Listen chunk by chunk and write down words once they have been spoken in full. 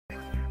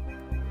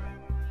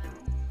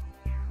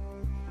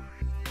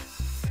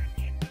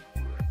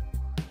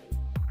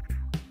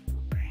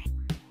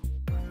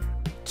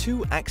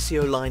Two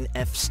Axioline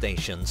F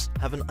stations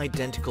have an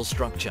identical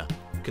structure,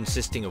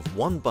 consisting of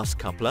one bus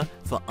coupler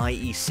for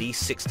IEC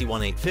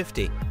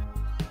 61850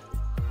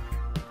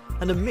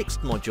 and a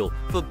mixed module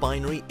for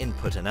binary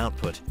input and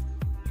output.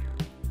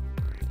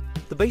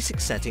 The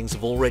basic settings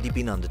have already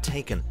been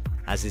undertaken,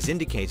 as is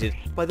indicated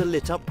by the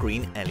lit up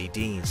green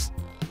LEDs.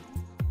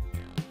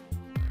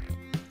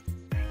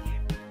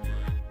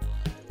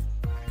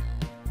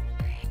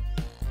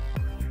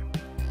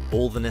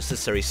 All the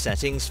necessary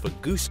settings for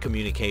GOOSE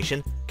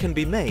communication can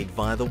be made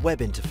via the web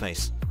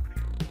interface.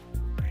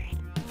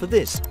 For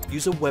this,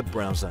 use a web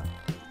browser.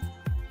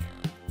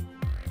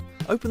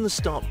 Open the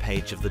start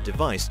page of the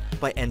device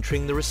by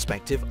entering the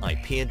respective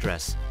IP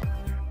address.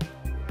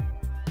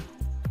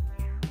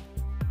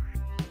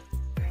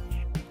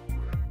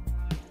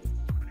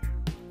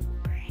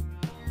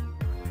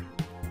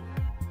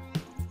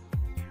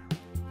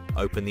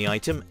 Open the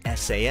item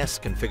SAS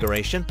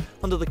configuration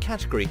under the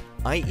category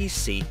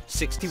IEC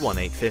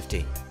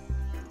 61850.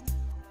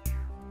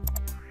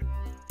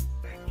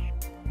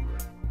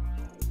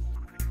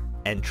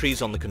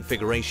 Entries on the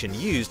configuration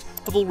used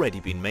have already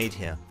been made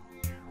here.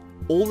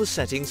 All the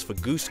settings for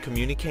GOOSE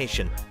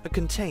communication are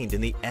contained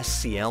in the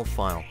SCL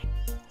file.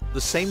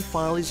 The same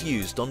file is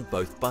used on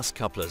both bus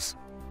couplers.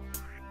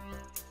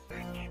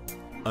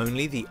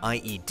 Only the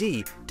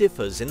IED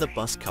differs in the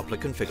bus coupler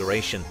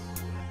configuration.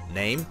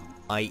 Name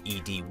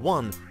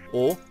IED1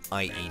 or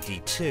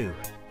IED2.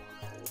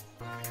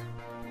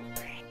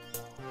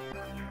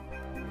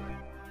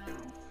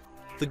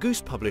 The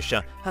GOOSE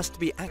publisher has to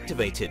be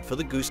activated for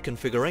the GOOSE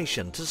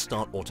configuration to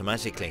start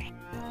automatically.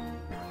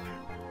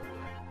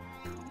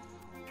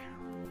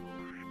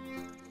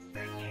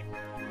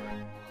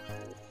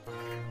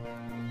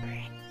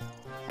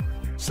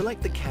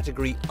 Select the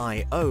category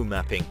I/O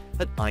mapping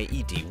at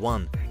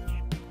IED1.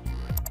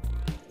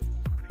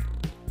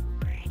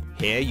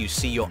 Here you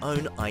see your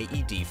own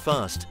IED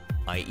first,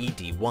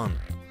 IED1.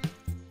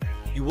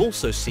 You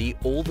also see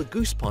all the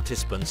GOOSE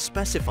participants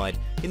specified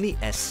in the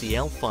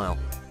SCL file,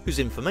 whose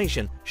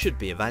information should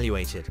be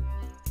evaluated.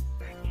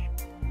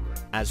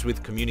 As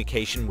with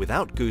communication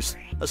without GOOSE,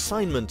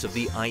 assignment of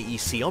the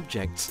IEC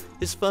objects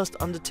is first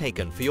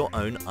undertaken for your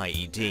own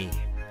IED.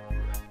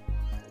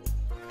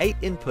 8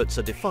 inputs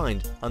are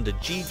defined under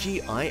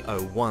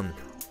GGIO1.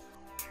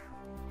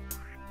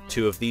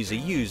 2 of these are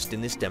used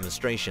in this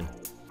demonstration.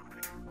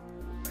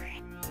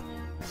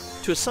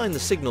 To assign the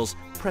signals,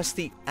 press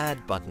the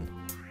Add button.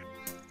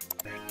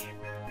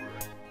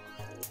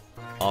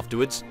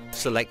 Afterwards,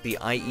 select the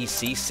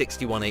IEC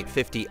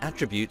 61850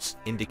 attributes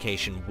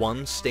Indication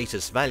 1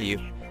 status value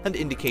and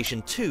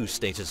Indication 2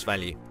 status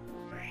value.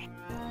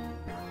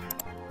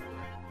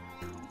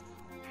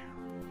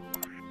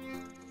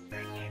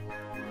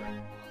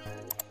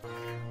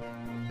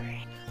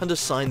 And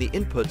assign the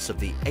inputs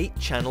of the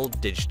 8-channel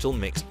digital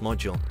mixed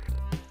module.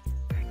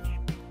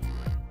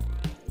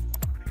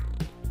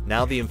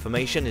 Now the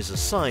information is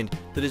assigned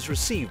that is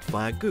received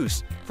via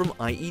GOOSE from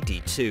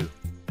IED2.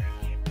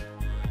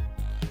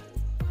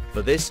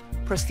 For this,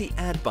 press the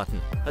Add button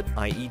at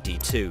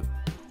IED2.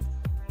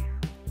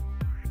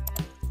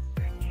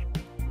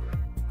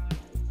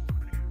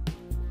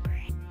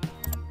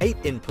 Eight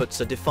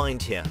inputs are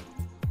defined here.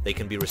 They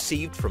can be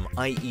received from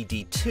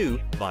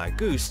IED2 via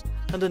GOOSE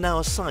and are now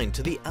assigned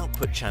to the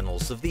output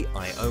channels of the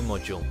I/O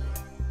module.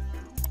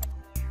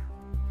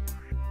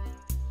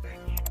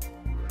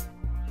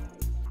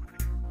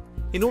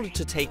 In order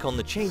to take on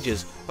the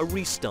changes, a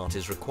restart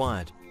is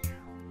required.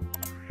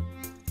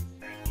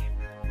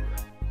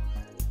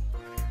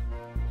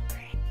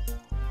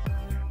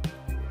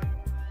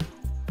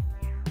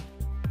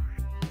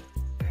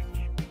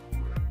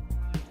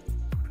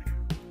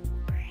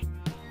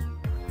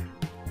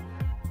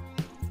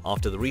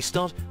 After the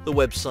restart, the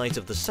website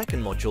of the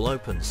second module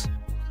opens.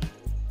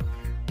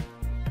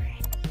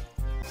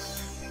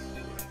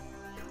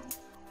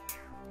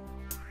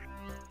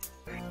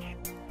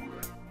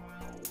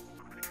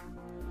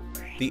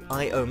 The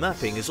I/O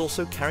mapping is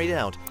also carried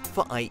out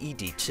for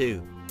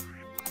IED2.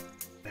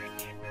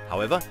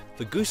 However,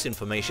 the GOOSE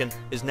information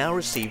is now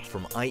received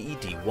from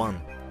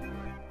IED1.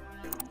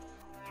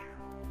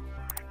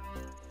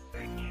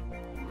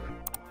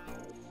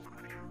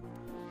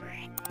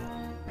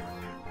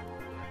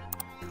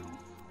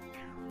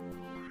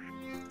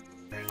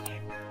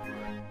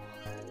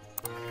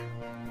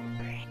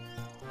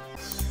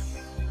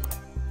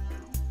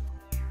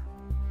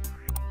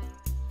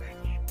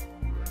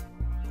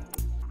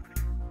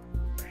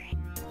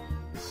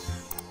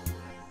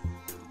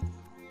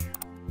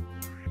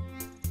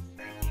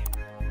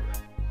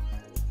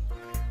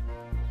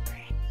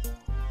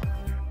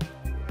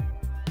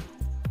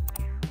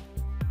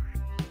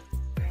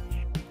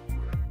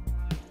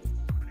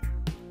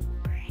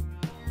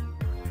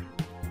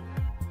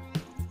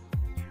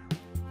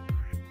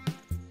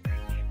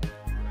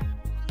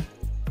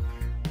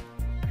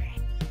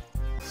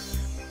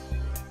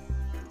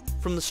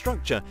 From the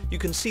structure, you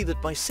can see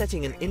that by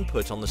setting an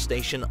input on the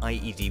station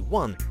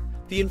IED1,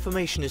 the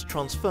information is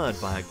transferred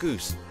via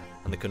GOOSE,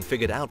 and the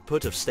configured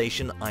output of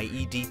station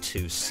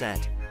IED2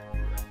 set.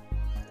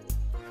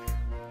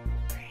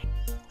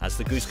 As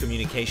the GOOSE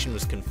communication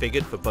was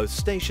configured for both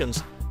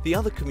stations, the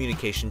other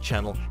communication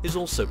channel is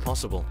also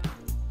possible.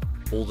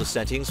 All the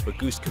settings for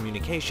GOOSE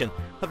communication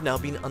have now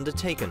been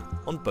undertaken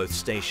on both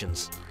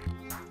stations.